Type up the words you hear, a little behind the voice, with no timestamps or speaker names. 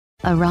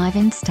Arrive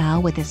in style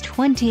with this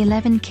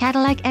 2011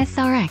 Cadillac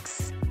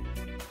SRX.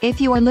 If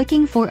you are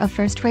looking for a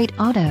first-rate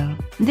auto,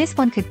 this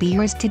one could be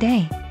yours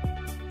today.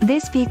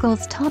 This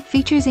vehicle's top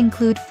features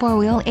include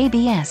 4-wheel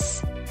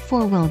ABS,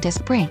 4-wheel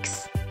disc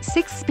brakes,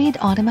 6-speed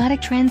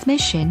automatic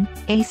transmission,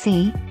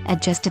 AC,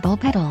 adjustable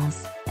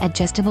pedals,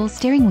 adjustable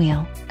steering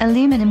wheel,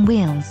 aluminum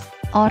wheels,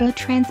 auto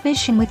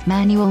transmission with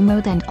manual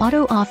mode and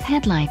auto-off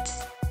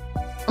headlights.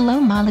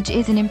 Low mileage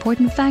is an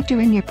important factor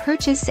in your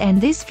purchase,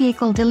 and this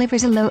vehicle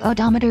delivers a low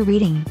odometer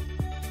reading.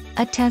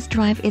 A test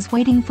drive is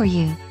waiting for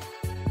you.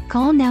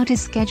 Call now to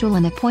schedule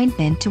an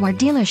appointment to our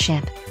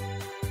dealership.